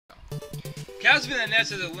Castlevania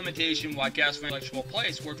NES has a limitation while Castlevania Intellectual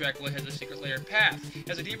Place, where Dracula has a secret layered path. It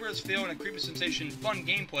has a deeper feel and a creepy sensation, fun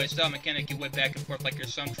gameplay style mechanic you whip back and forth like you're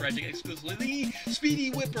some tragic exclusively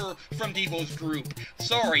Speedy Whipper from Devo's group.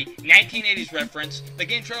 Sorry, 1980s reference. The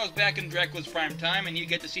game travels back in Dracula's prime time and you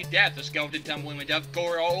get to see death, a skeleton tumbling with death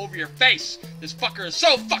gore all over your face. This fucker is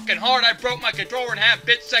so fucking hard I broke my controller in half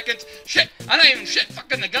bit seconds. Shit, I don't even shit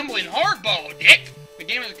fucking the gumbling hardball, dick! The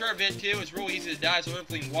game has a curved hit too, it's real easy to die, so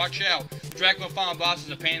hopefully watch out. The Dracula final boss is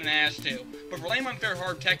a pain in the ass too. But for lame, unfair,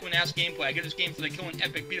 hard, tech-win-ass gameplay, I give this game for the killing,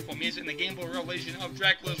 epic, beautiful music and the gameplay revelation of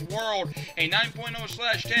Dracula's world. A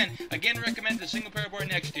 9.0/10. Again, recommend the single player boy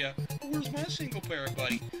next to you. Where's my single player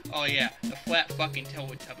buddy? Oh yeah, the flat fucking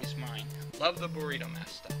Teletubbies mine. Love the Burrito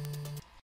Master.